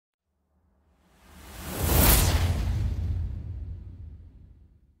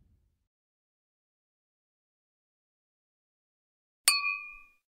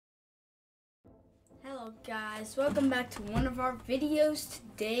Hello guys, welcome back to one of our videos.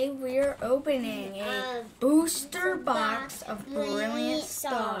 Today we're opening a booster box of Brilliant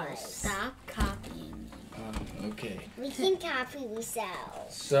Stars. Stop copying me. Okay. We can copy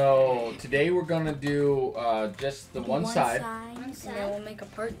ourselves. So today we're gonna do just the one side, and then we'll make a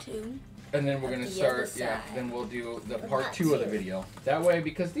part 2. and then we're gonna start. Yeah, then we'll do the part 2 of the video. That way,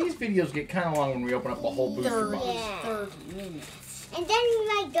 because these videos get kind of long when we open up a whole booster box. 30 minutes. And then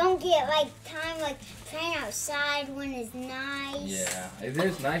we don't get time playing outside when it's nice. Yeah, it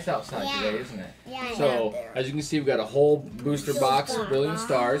is nice outside today, isn't it? Yeah. So as you can see, we've got a whole booster box of Brilliant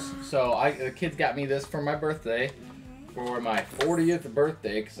Stars. So the kids got me this for my birthday, for my 40th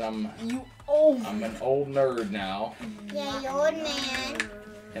birthday, because I'm an old nerd now. Yeah, you old man.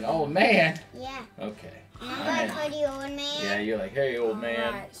 An old man? Yeah. Okay. Remember I called you old man? Yeah, you're like, hey, old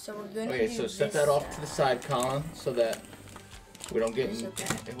man. Alright, so we're gonna Okay, so set that off to the side, Colin, so that we don't get in the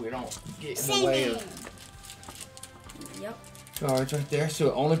way of cards right there.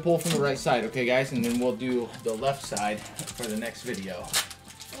 So only pull from the right side, okay, guys, and then we'll do the left side for the next video.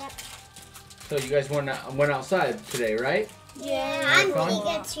 Yep. So you guys went outside today, right? Yeah, I'm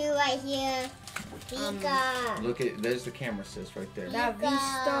Pika too right here. Pika. Look at there's the camera, sis, right there. That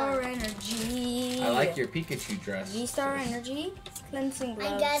V-Star Energy. I like your Pikachu dress. V-Star Energy, cleansing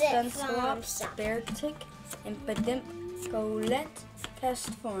gloves, got it stun from swap, bear tick, impidimp, Golette,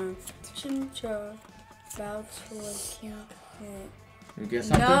 test form, Chimchar, Valtor, You get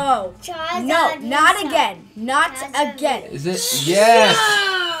something? No, Charizard no, not again, not again. Is it? Yes.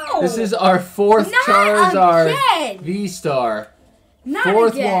 No! This is our 4th Not Charizard again. V-Star. Not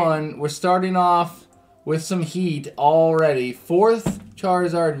 4th again. one. We're starting off with some heat already. 4th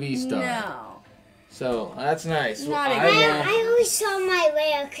Charizard V-Star. No. So that's nice. Not Well, again. I always saw my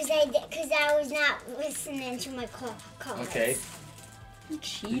rare because I was not listening to my calls. Okay.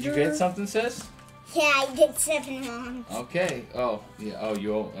 Cheater. Did you get something, sis? Yeah, I did 7 wrong. Okay. Oh, yeah. Oh,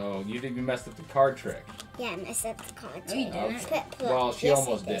 you didn't mess up the card trick. Yeah, I messed up the card. No, you didn't. Well, she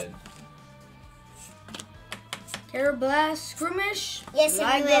almost did. Blast, Skirmish. Yes,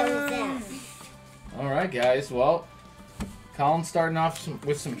 I knew it was Lygon. that. All right, guys. Well, Colin's starting off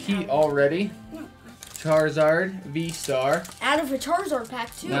with some heat already. Charizard V-Star. Out of a Charizard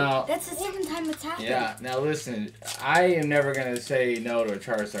pack too. Now, that's the second time it's happened. Yeah. Now listen, I am never gonna say no to a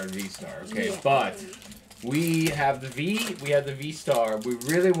Charizard V-Star. Okay, but we have the V-Star. We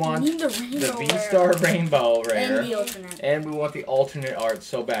really want the V-Star Rainbow Rare, and the alternate. and we want the alternate art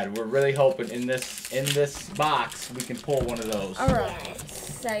so bad. We're really hoping in this box we can pull one of those. All right.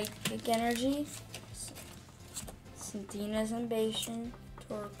 Psychic Energy, Centina's Ambition,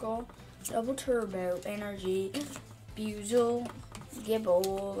 Torkoal, Double Turbo Energy, Buzzle,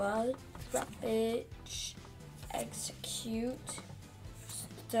 Gibola, Rapid, Execute,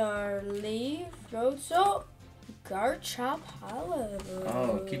 Starleaf, Roadsoul, Garchomp Hollow.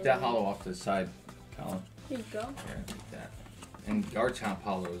 Oh, keep that hollow off to the side, Colin. Here you go. Yeah, keep that. And Garchomp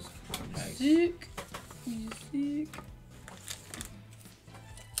Hollow is nice. Sick. Sick.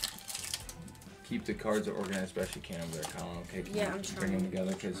 Keep the cards organized as best you can over there, Colin. Okay? Yeah, I'm Bring them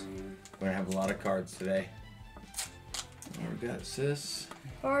together because we're gonna have a lot of cards today. What we got, sis?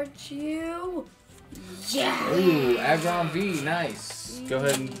 Archew. Yeah. Ooh, Aggron V, nice. Go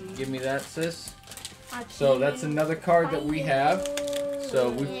ahead and give me that, sis. So that's another card that we have. So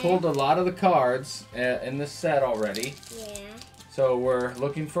we pulled a lot of the cards in this set already. Yeah. So we're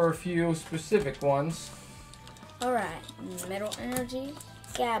looking for a few specific ones. All right. Metal Energy,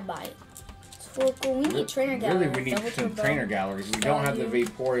 Gabite. Torkoal. We need trainer gallery. Really, we need some trainer galleries. We don't have the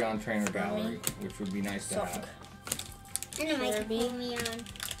Vaporeon trainer gallery, which would be nice to have. I don't like Pokémon.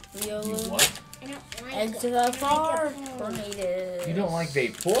 You what? I don't like Exafar. Tornadus. You don't like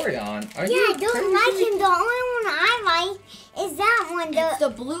Vaporeon? Are Yeah, you I don't like him. The only one I like is that one. It's the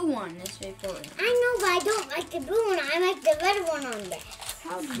blue one. It's Vaporeon. I know, but I don't like the blue one. I like the red one on there.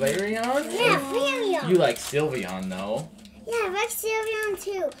 Flareon? Yeah, Flareon. You like Sylveon, though. Yeah, I like Sylveon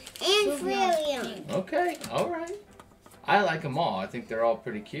too. And Flareon. Okay, alright. I like them all. I think they're all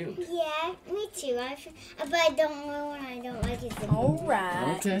pretty cute. Yeah, me too. But I don't know one I don't like is the blue.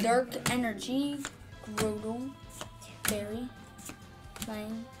 Alright. Okay. Dark Energy, Groodle, Fairy,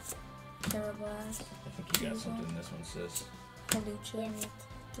 Flame, Terrablast, I think you got something in this one, sis. Kalucha,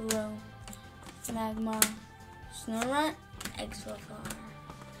 Throw, Magma, Snorunt, Exafar.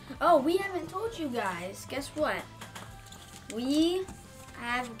 Oh, we haven't told you guys. Guess what? We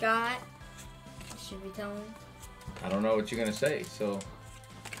have got. Should we tell them? I don't know what you're going to say, so.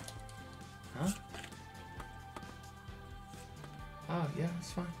 Huh? Oh, yeah,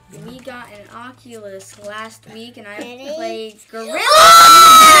 it's fine. We got an Oculus last week, and I Ready? played Gorilla.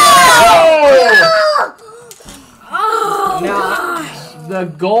 Oh! the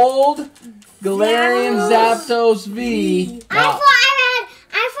gold Galarian Zapdos V. I thought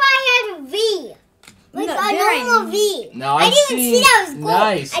I had a V. Like No, a normal V. No, I didn't even see that was gold.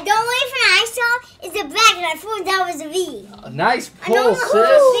 Nice. The only thing I saw is the back, and I thought that was a V. Nice A pull, normal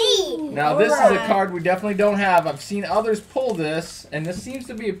sis. V. Now this is a card we definitely don't have. I've seen others pull this, and this seems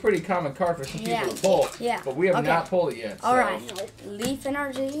to be a pretty common card for some people to pull. Yeah. But we have not pulled it yet. So. Alright. Leaf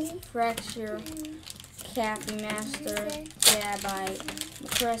Energy, Fracture, Cappy Master, Gabite,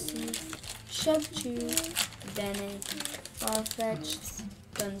 Cressy, Shovchew, Bennett, Farfetch'd,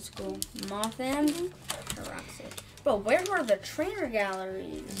 Dunskull, Mothim, Karatsu. But where were the trainer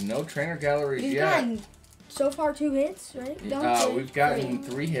galleries? No trainer galleries You've yet. gotten so far 2 hits, right? We've gotten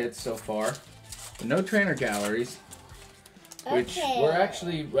 3 hits so far. But no trainer galleries. Which we're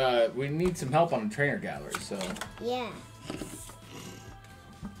actually we need some help on the trainer gallery. So Yeah.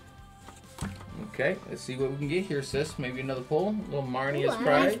 okay, let's see what we can get here, sis. Maybe another pull. A little Marnie's I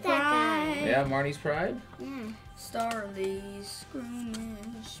Pride. like that guy. Yeah, Marnie's Pride. Yeah. Starly,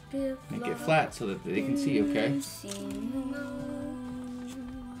 Screamish, Make it flat so that they can see, okay?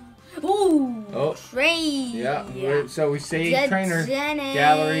 Ooh! Oh. Trade! Yeah. So we saved trainer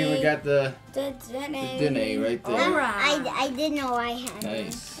gallery. We got the Dene right there. Alright. I did know I had it.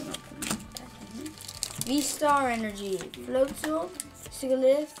 Nice. V-Star Energy, Floatzel,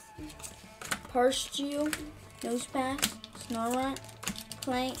 Sigalith, Parstew, Nosepass, Snorlax,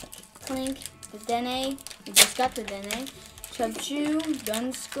 Clink, the Dene, we just got the Dene, Chubchoo,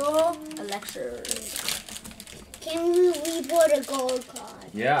 Dunskull, Electro. Can we report a gold card?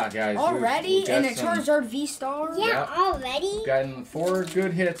 Yeah, guys. Already? we got And a some- Charizard V-Star? Yeah, already? We've gotten 4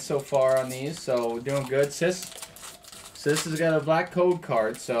 good hits so far on these, so we're doing good. Sis has got a black code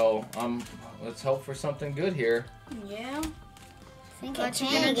card, so let's hope for something good here. Yeah. I think Electric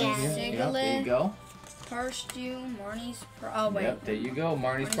I can Energy, again. Yep, there you go. Parstew, Marnie's Oh, wait. Yep, there you go.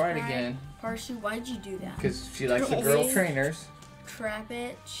 Marnie's Pride again. Parstew, why'd you do that? Because she likes the girl trainers.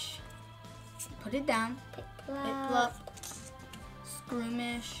 Trapitch. Put it down. Piplup.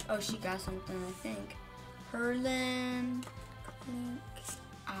 Scroomish. Oh, she got something, I think. Herlin. Clink.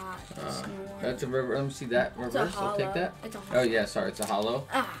 That's a river. Let me see that reverse. I'll take that. It's a hollow. Oh yeah, sorry, it's a hollow.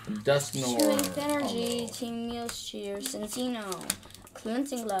 Dusknoir. Strength Energy. Team Meals Cheer. Cincino.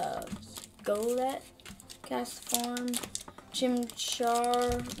 Cleansing Gloves. Golett. Cast Form.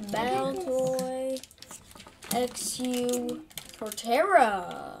 Chimchar. Baltoy. XU.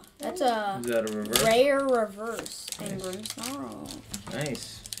 Torterra. That's a Is that a reverse? rare reverse. And Grimmsnarl.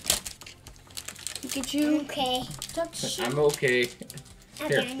 Nice. Pikachu. Okay. Touch. I'm okay.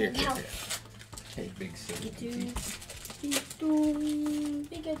 Okay, I need help. Hey, big city.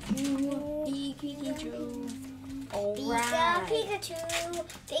 Pikachu. Alright.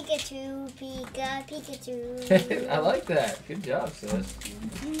 Pikachu. I like that. Good job, sis.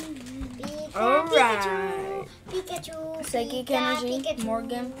 Alright. Pikachu. Psychic Energy.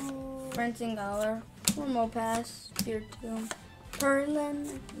 Morgan. Fencing Galar. Pass. Spiritomb.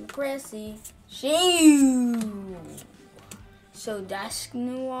 Perlin. Cressy. Shoo. So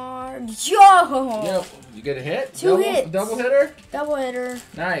Dusknoir. Yo! Yep. You get a hit? 2 hits. Double hitter? Double hitter.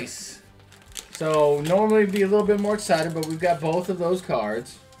 Nice. So normally be a little bit more excited, but we've got both of those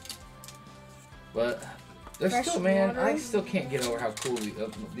cards. But they're Fresh still, man, water. I still can't get over how cool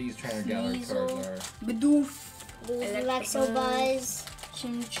these trainer gallery cards are. Bidoof. Electabuzz.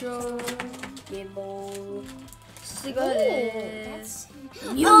 Chinchou. Gibble. That's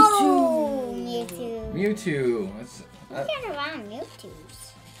Mewtwo. Oh, Mewtwo. Mewtwo. What kind of round Mewtwo's?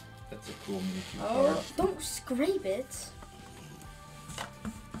 That's a cool Mewtwo Oh, card. don't scrape it.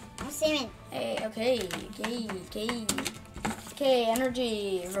 I'm saving. Hey, okay. Okay,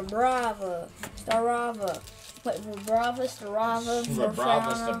 Energy. Vibrava. Starava. Wait, Vibrava, Starava.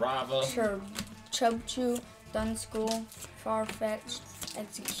 Morphauna, Chubchoo. Dunskull. Farfetch'd.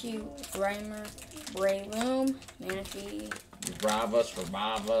 Execute. Grimer. Breloom. Manaphy.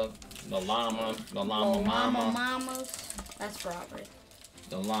 Survivor, the llama mama. Mamas. That's Robert.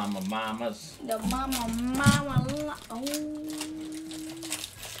 The llama mamas. The mama. Oh.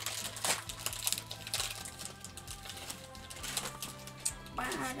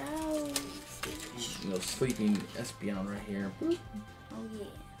 Wow. Little sleeping Espeon right here. Oh yeah.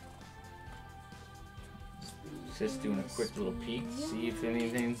 Just doing a quick little peek, see if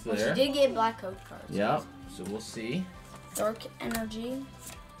anything's Well, there. she did get black code cards. Yep. So we'll see. Dark Energy.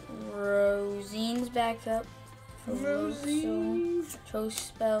 Rosine's back up. Rosine.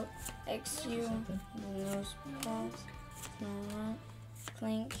 Trospelt. XU. Nosepass. Snorlax.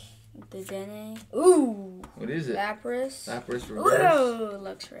 Clink. The Dene. Ooh! What is it? Lapras. Lapras reverse. Ooh!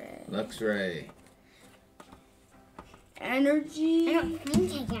 Luxray. Luxray. Energy. I don't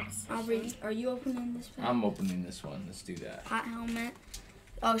think I guess. Aubrey, are you opening this pack? I'm opening this one. Let's do that. Hot helmet.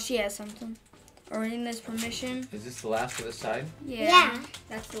 Oh, she has something. Earning this permission. Is this the last for this side? Yeah.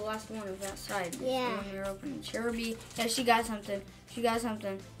 That's the last one of that side. Yeah. The one you're opening. Cherubi. Yeah, she got something. She got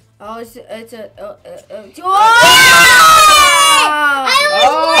something. Oh, it's a. Oh!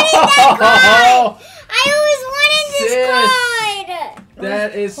 I always wanted this card.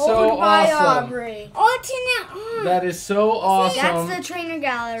 That is so By awesome. Aubrey. Alternate Art. That is so awesome. That's the trainer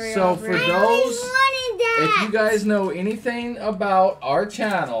gallery. So Aubrey. for I always those, wanted that. if you guys know anything about our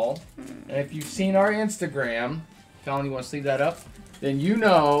channel, and if you've seen our Instagram, Colin, you want to sleeve that up? Then you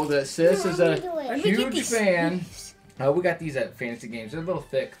know that Sis is a Where'd we get huge these fan. We got these at Fantasy Games. They're a little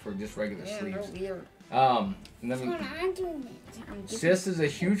thick for just regular Yeah, sleeves. they're weird. And then I'm doing it. Sis is a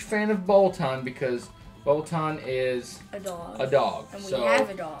huge fan of Bolton because Bolton is A dog. a dog. And we So, have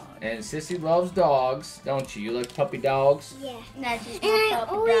a dog. and Sissy loves dogs, don't you? You like puppy dogs? Yeah. That's just And my I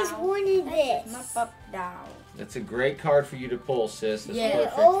puppy always dog. wanted That's this. just my puppy dog. That's a great card for you to pull, Sis. That's Yeah. I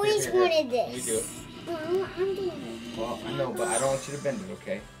perfect. always Here, here, here. wanted Let me this. do it. I'm doing it. Well, I know, but I don't want you to bend it,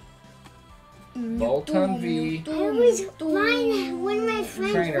 okay? Bolton V. I always mine. One of my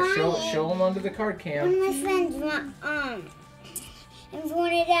friends Trainer, show wanted. them under the card One cam. of my friends and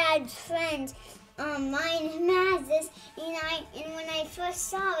one of Dad's friends mine has this, and when I first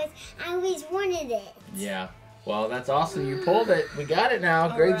saw it, I always wanted it. Yeah. Well, that's awesome. You pulled it. We got it now.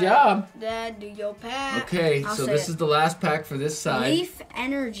 All Great right. job. Dad, do your pack. Okay, I'll so say this it. is the last pack for this side. Leaf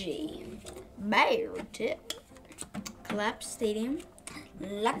Energy. Bear Tip. Collapse Stadium.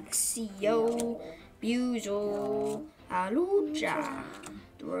 Luxio. Buzo. Aluja.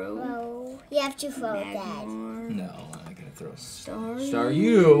 Throw. Oh, you have to throw Dad. Magmar. No, I'm not gonna throw. Star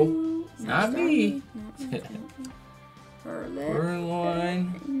you. Not me.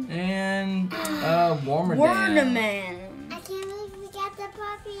 Purloin. and Warmer Ornament. I can't believe we got the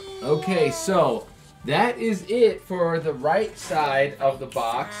puppy. Okay, so that is it for the right side of the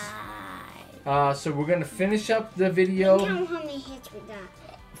box. So we're gonna finish up the video Count how many hits we got.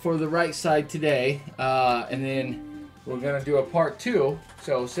 for the right side today, and then we're gonna do a part 2.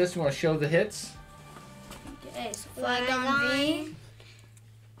 So, Sis, you want to show the hits? Okay, so flag on V.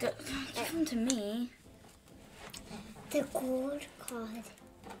 Give them to me. The gold card.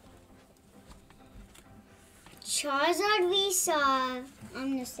 Charizard we saw.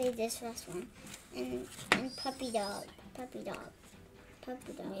 I'm gonna say this first one. And puppy dog. Puppy dog.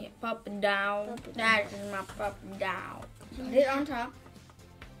 Puppy dog. Yeah, puppy dog. Puppy That is my puppy dog. Put it on top.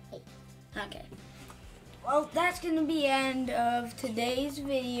 Okay. Well, that's gonna be the end of today's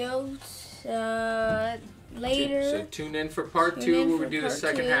video. Later. So tune in for part Tune 2 in where for we do the part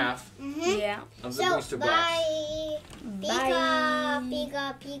second 2. half Mm-hmm. Yeah. of the So, booster box. bye. Bye. Pika,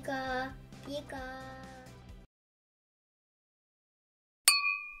 pika, pika, pika.